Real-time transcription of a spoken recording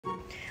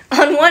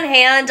On one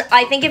hand,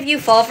 I think if you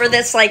fall for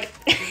this, like,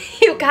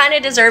 you kind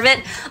of deserve it,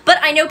 but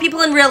I know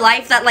people in real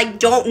life that, like,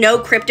 don't know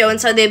crypto,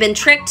 and so they've been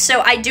tricked,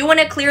 so I do want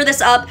to clear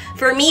this up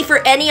for me,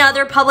 for any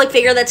other public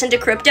figure that's into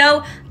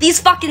crypto. These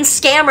fucking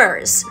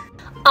scammers.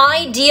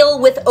 I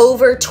deal with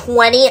over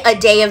 20 a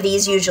day of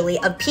these usually,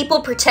 of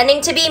people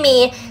pretending to be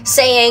me,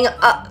 saying,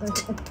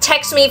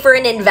 text me for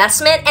an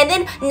investment, and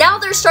then now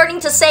they're starting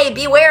to say,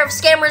 beware of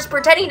scammers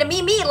pretending to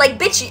be me, like,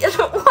 bitch,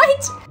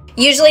 what?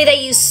 Usually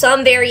they use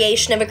some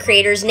variation of a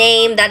creator's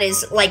name that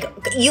is, like,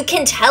 you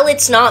can tell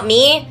it's not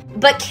me,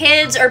 but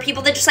kids or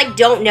people that just, like,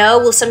 don't know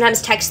will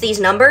sometimes text these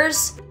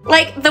numbers.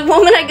 Like, the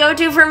woman I go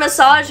to for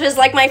massage is,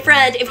 like, my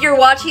friend, if you're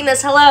watching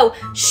this, hello.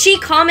 She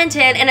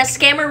commented and a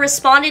scammer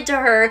responded to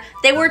her.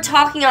 They were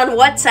talking on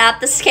WhatsApp.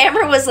 The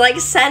scammer was like,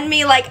 send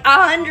me like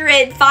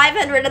 $100,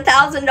 $500,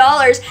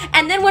 $1,000.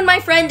 And then when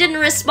my friend didn't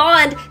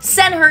respond,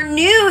 sent her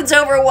nudes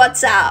over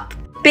WhatsApp.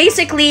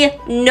 Basically,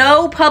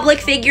 no public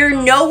figure,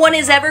 no one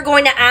is ever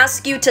going to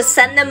ask you to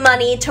send them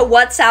money, to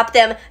WhatsApp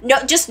them.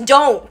 No, just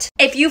don't.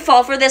 If you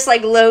fall for this,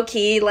 like,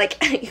 low-key,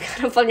 like, you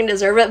kind of fucking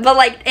deserve it. But,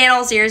 like, in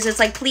all seriousness,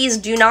 like, please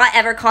do not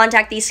ever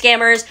contact these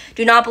scammers.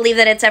 Do not believe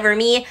that it's ever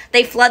me.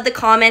 They flood the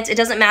comments. It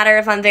doesn't matter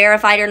if I'm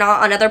verified or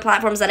not. On other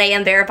platforms that I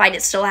am verified,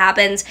 it still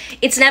happens.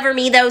 It's never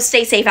me, though.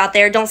 Stay safe out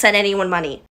there. Don't send anyone money.